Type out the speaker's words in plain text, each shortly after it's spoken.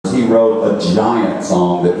wrote a giant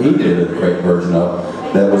song that he did a great version of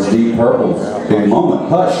that was Deep Purple's Big Moment,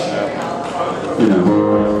 Hush. You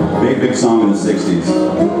know, big song in the 60s.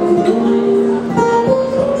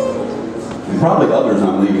 And probably others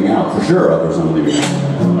I'm leaving out, for sure others I'm leaving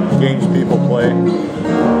out. Games people play.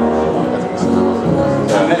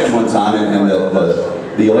 I met him one time, and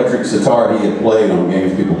the electric sitar he had played on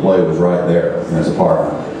Games People Play was right there in his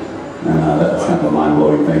apartment. And that's kind of a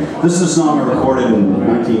mind-blowing thing. This is a song I recorded in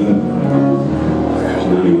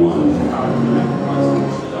 1991.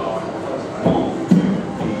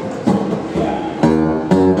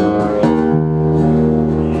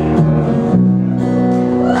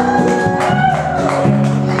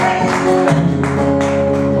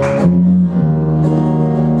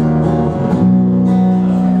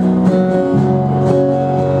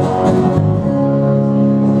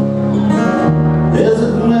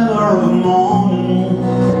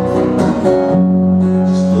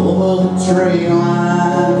 Tree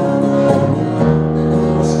line,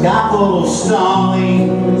 sky full of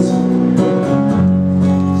starlings,